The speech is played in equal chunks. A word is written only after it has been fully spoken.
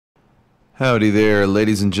Howdy there,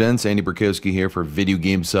 ladies and gents. Andy Borkowski here for Video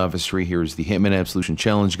Game Sophistry. Here's the Hitman Absolution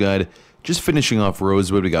Challenge Guide. Just finishing off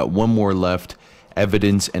Rosewood. We got one more left,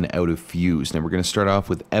 Evidence and Out of Fuse. Now we're going to start off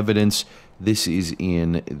with Evidence. This is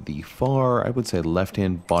in the far, I would say,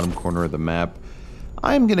 left-hand bottom corner of the map.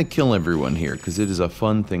 I'm going to kill everyone here because it is a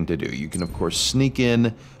fun thing to do. You can, of course, sneak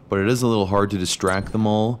in, but it is a little hard to distract them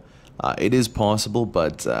all. It is possible,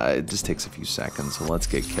 but it just takes a few seconds, so let's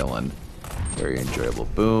get killing. Very enjoyable.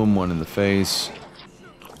 Boom, one in the face.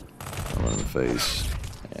 One in the face.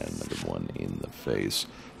 And another one in the face.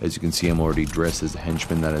 As you can see, I'm already dressed as a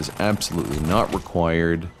henchman. That is absolutely not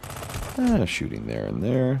required. Shooting there and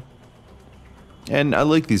there. And I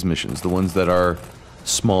like these missions, the ones that are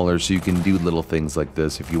smaller, so you can do little things like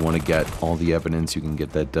this. If you want to get all the evidence, you can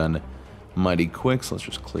get that done mighty quick. So let's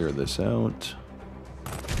just clear this out.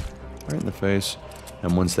 Right in the face.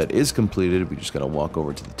 And once that is completed, we just gotta walk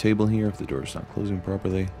over to the table here if the door's not closing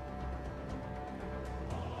properly.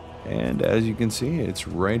 And as you can see, it's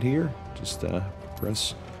right here. Just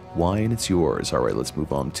press Y and it's yours. Alright, let's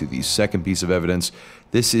move on to the second piece of evidence.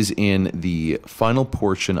 This is in the final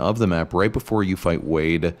portion of the map, right before you fight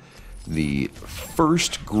Wade. The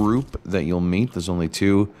first group that you'll meet, there's only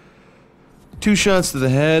two. Two shots to the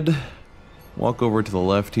head. Walk over to the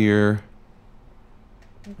left here.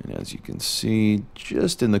 And as you can see,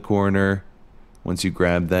 just in the corner, once you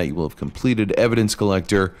grab that, you will have completed Evidence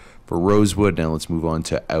Collector for Rosewood. Now let's move on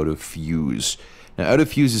to Out of Fuse. Now, Out of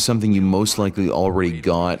Fuse is something you most likely already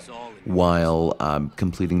got while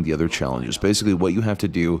completing the other challenges. Basically, what you have to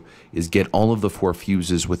do is get all of the 4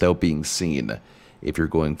 fuses without being seen. If you're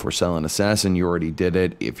going for Silent Assassin, you already did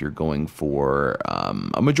it. If you're going for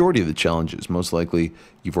a majority of the challenges, most likely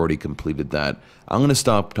you've already completed that. I'm going to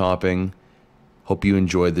stop topping. Hope you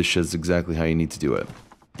enjoyed this. Shit's exactly how you need to do it.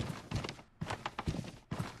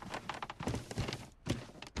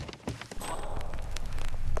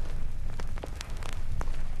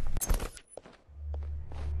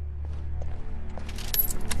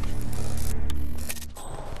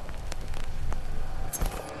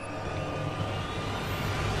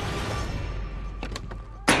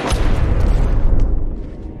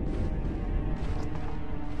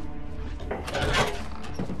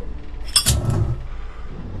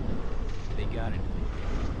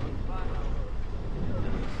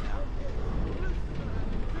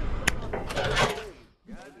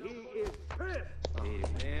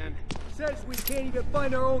 Says we can't even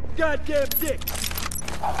find our own goddamn dick.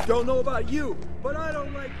 Don't know about you, but I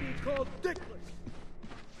don't like being called dickless.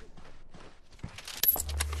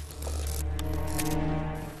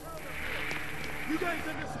 You guys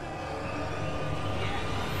understand?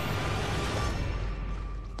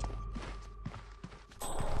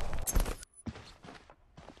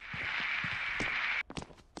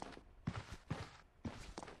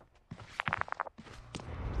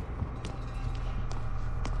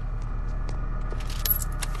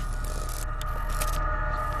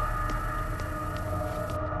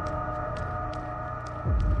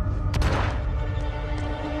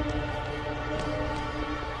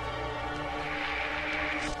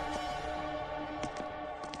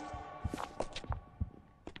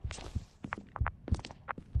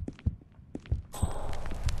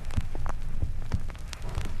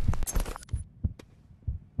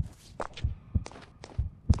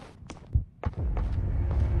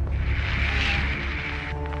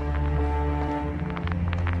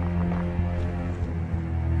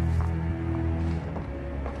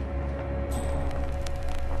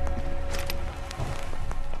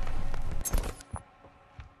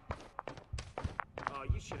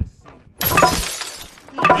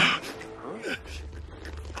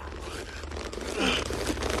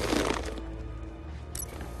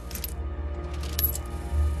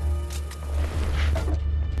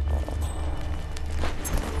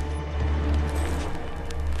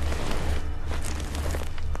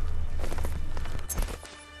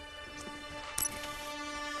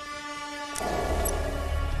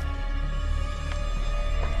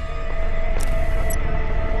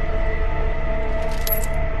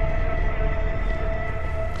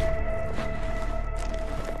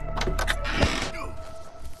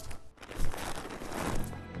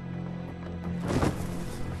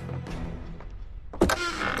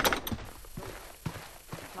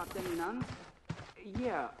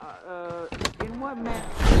 Yeah, in what manner?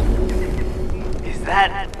 Is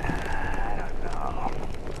that... I don't know.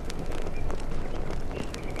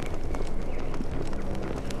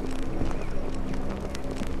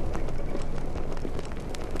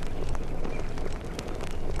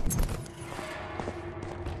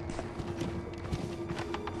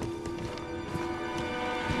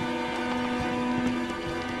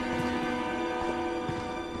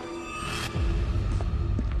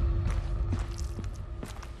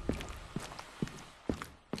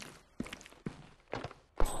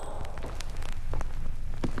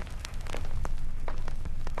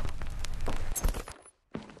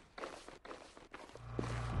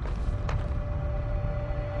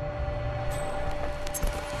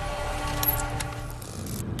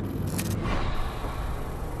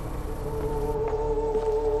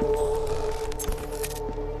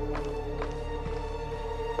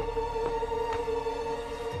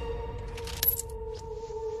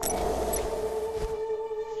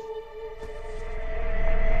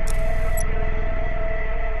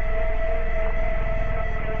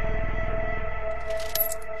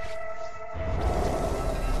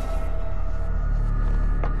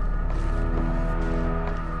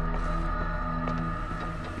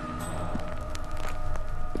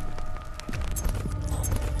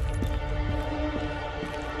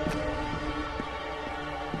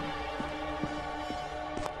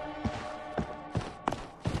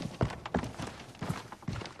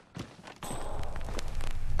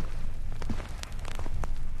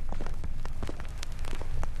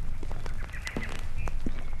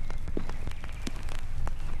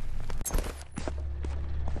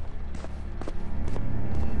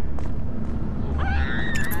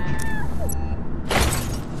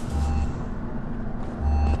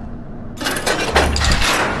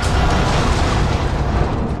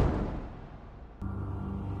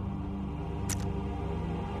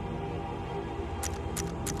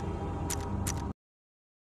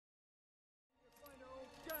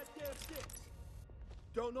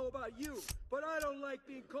 Don't know about you, but I don't like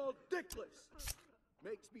being called dickless.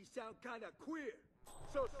 Makes me sound kinda queer.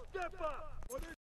 So step up, or this